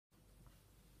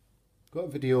Got a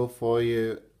video for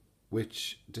you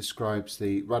which describes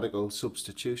the radical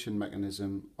substitution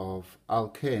mechanism of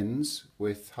alkanes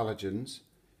with halogens.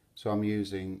 So I'm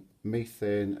using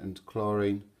methane and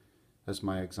chlorine as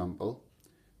my example.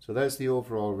 So there's the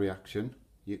overall reaction.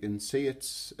 You can see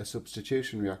it's a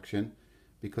substitution reaction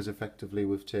because effectively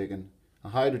we've taken a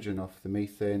hydrogen off the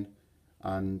methane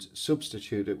and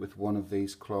substitute it with one of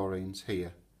these chlorines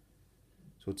here.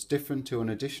 So it's different to an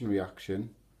addition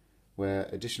reaction, where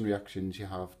addition reactions you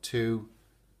have two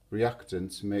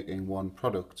reactants making one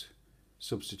product.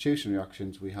 Substitution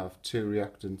reactions we have two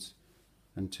reactants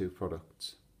and two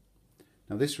products.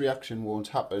 Now this reaction won't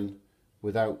happen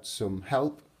without some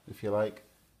help, if you like,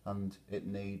 and it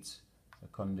needs a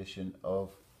condition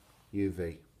of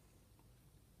UV,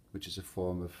 which is a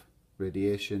form of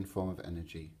radiation, form of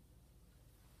energy.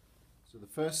 So the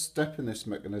first step in this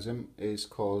mechanism is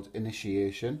called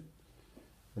initiation,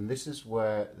 and this is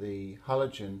where the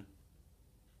halogen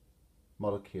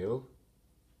molecule,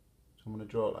 so I'm going to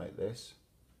draw it like this,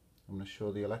 I'm going to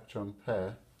show the electron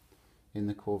pair in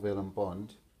the covalent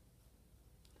bond,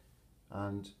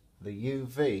 and the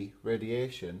UV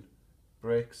radiation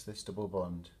breaks this double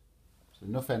bond. So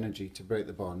enough energy to break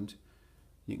the bond.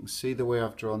 You can see the way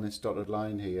I've drawn this dotted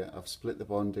line here, I've split the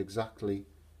bond exactly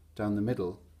down the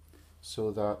middle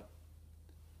so that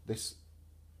this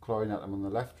chlorine atom on the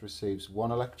left receives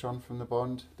one electron from the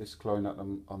bond, this chlorine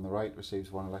atom on the right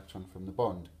receives one electron from the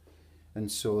bond,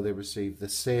 and so they receive the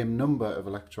same number of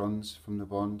electrons from the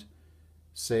bond.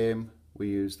 Same, we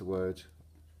use the word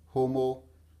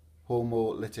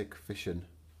homolytic fission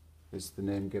is the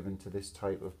name given to this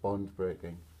type of bond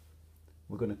breaking.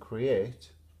 We're going to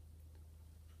create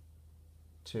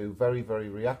two very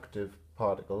reactive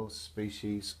particles,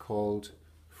 species called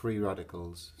free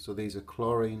radicals. So these are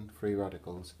chlorine free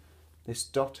radicals. This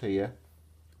dot here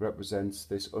represents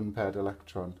this unpaired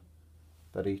electron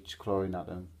that each chlorine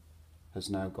atom has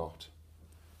now got.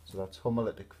 So that's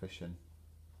homolytic fission.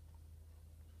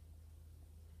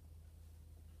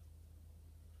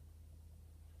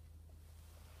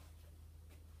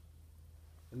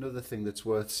 Another thing that's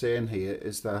worth saying here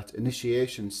is that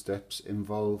initiation steps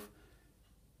involve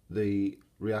the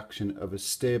reaction of a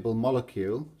stable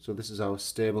molecule. So this is our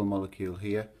stable molecule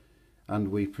here, and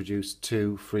we produce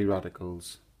two free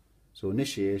radicals. So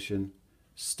initiation,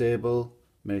 stable,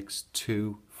 makes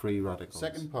two free radicals. The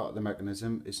second part of the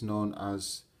mechanism is known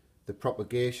as the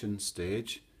propagation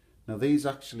stage. Now these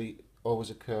actually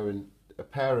always occur in a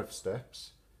pair of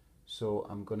steps. So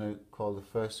I'm going to call the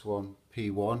first one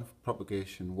P1,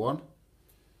 propagation 1.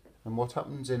 And what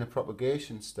happens in a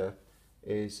propagation step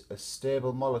is a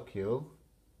stable molecule.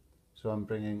 So I'm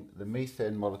bringing the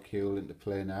methane molecule into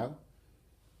play now.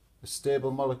 A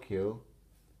stable molecule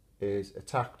is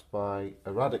attacked by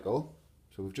a radical.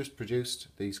 So we've just produced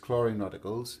these chlorine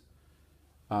radicals,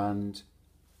 and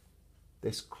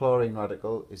this chlorine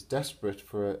radical is desperate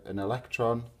for an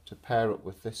electron to pair up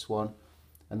with this one.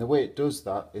 And the way it does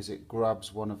that is it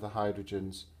grabs one of the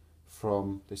hydrogens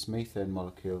from this methane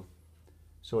molecule.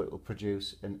 So it will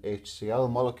produce an HCl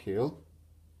molecule,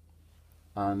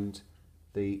 and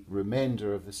the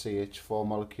remainder of the CH4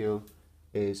 molecule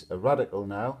is a radical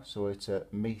now, so it's a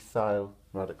methyl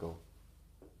radical.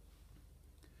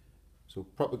 So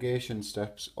propagation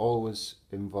steps always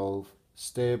involve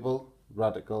stable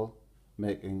radical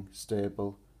making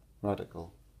stable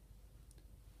radical.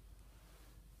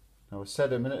 Now I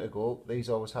said a minute ago these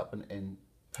always happen in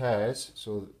pairs,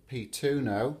 so P2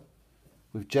 now,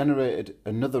 we've generated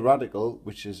another radical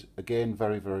which is again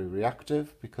very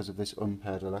reactive because of this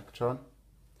unpaired electron,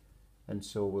 and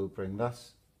so we'll bring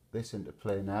this into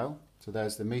play now. So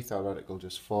there's the methyl radical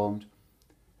just formed.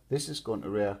 This is going to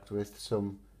react with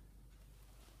some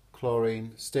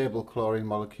chlorine, stable chlorine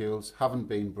molecules, haven't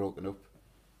been broken up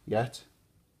yet,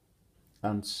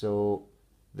 and so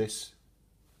this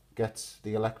gets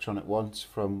the electron at once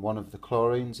from one of the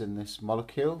chlorines in this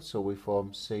molecule, so we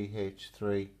form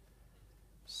CH3Cl,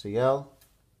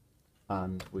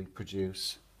 and we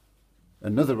produce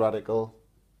another radical,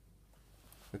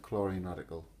 the chlorine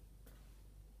radical.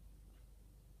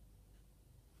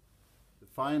 The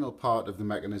final part of the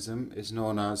mechanism is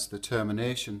known as the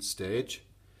termination stage,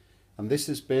 and this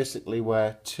is basically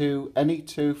where any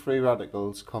two free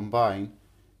radicals combine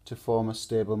to form a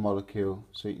stable molecule.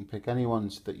 So you can pick any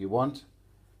ones that you want.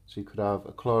 So you could have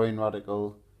a chlorine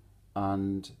radical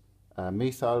and a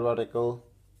methyl radical,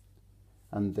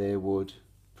 and they would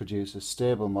produce a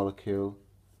stable molecule.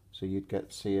 So you'd get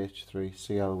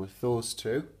CH3Cl with those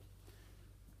two.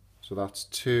 So that's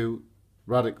two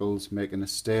radicals making a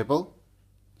stable.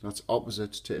 That's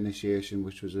opposite to initiation,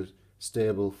 which was a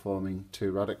stable forming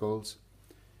two radicals.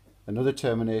 Another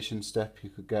termination step you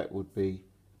could get would be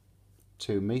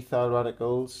 2 methyl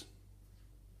radicals,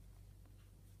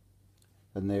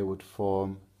 and they would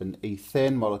form an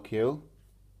ethane molecule,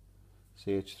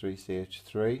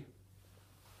 CH3CH3.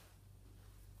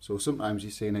 So sometimes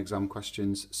you see in exam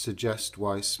questions suggest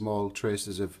why small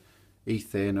traces of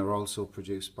ethane are also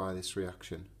produced by this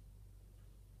reaction.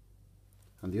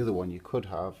 And the other one you could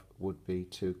have would be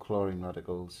 2 chlorine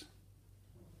radicals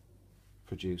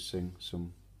producing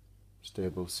some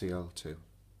stable Cl2.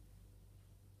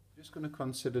 Just going to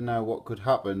consider now what could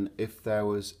happen if there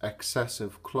was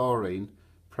excessive chlorine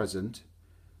present.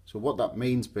 So what that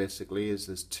means basically is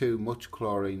there's too much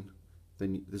chlorine,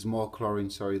 there's more chlorine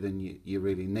than you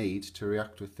really need to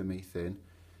react with the methane,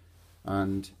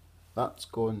 and that's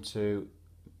going to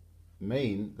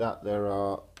mean that there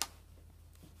are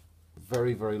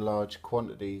very large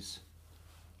quantities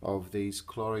of these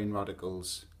chlorine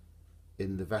radicals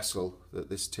in the vessel that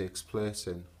this takes place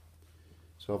in.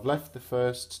 So I've left the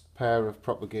first pair of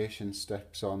propagation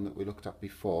steps on that we looked at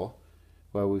before,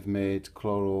 where we've made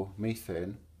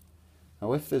chloromethane.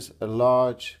 Now if there's a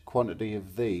large quantity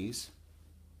of these,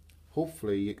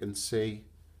 hopefully you can see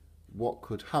what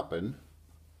could happen.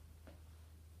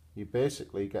 You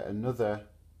basically get another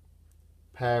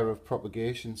pair of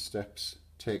propagation steps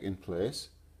taking place,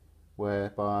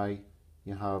 whereby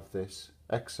you have this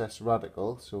excess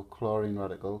radical, so chlorine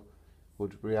radical,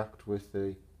 would react with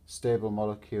the stable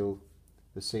molecule,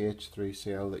 the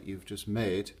CH3Cl that you've just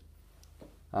made,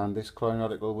 and this chlorine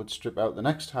radical would strip out the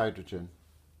next hydrogen,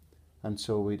 and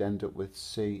so we'd end up with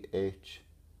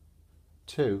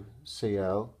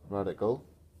CH2Cl radical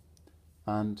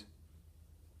and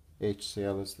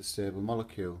HCl as the stable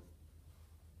molecule.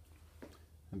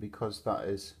 And because that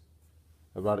is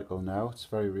a radical now, it's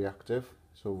very reactive,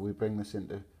 so we bring this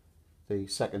into the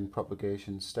second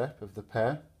propagation step of the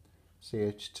pair,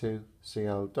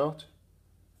 CH2Cl dot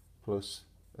plus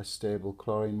a stable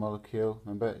chlorine molecule,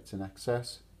 remember it's in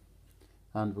excess,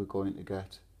 and we're going to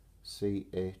get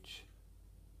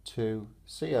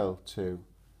CH2Cl2,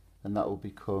 and that will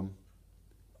become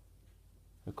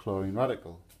a chlorine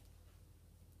radical.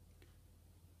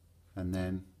 And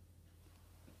then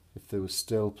if there was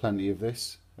still plenty of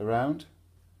this around,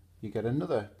 you get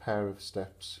another pair of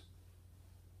steps,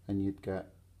 and you'd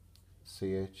get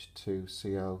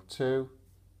CH2Cl2,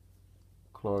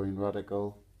 chlorine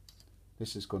radical.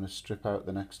 This is going to strip out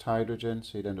the next hydrogen,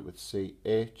 so you'd end up with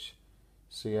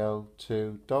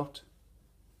CHCl2 dot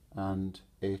and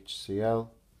HCl.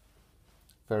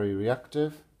 Very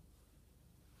reactive,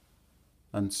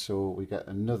 and so we get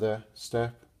another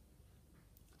step,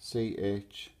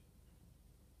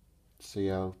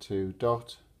 CHCl2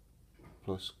 dot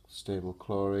plus stable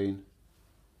chlorine,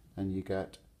 and you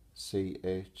get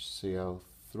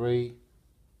CHCl3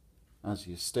 as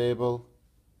your stable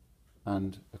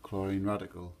and a chlorine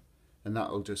radical, and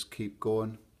that will just keep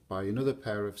going by another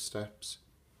pair of steps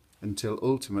until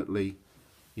ultimately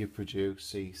you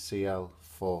produce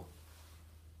CCl4,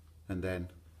 and then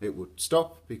it would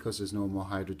stop because there's no more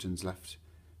hydrogens left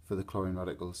for the chlorine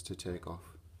radicals to take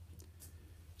off.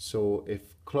 So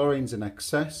if chlorine's in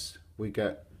excess, we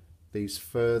get these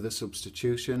further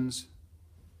substitutions.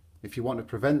 If you want to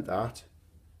prevent that,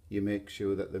 you make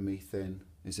sure that the methane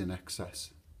is in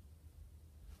excess.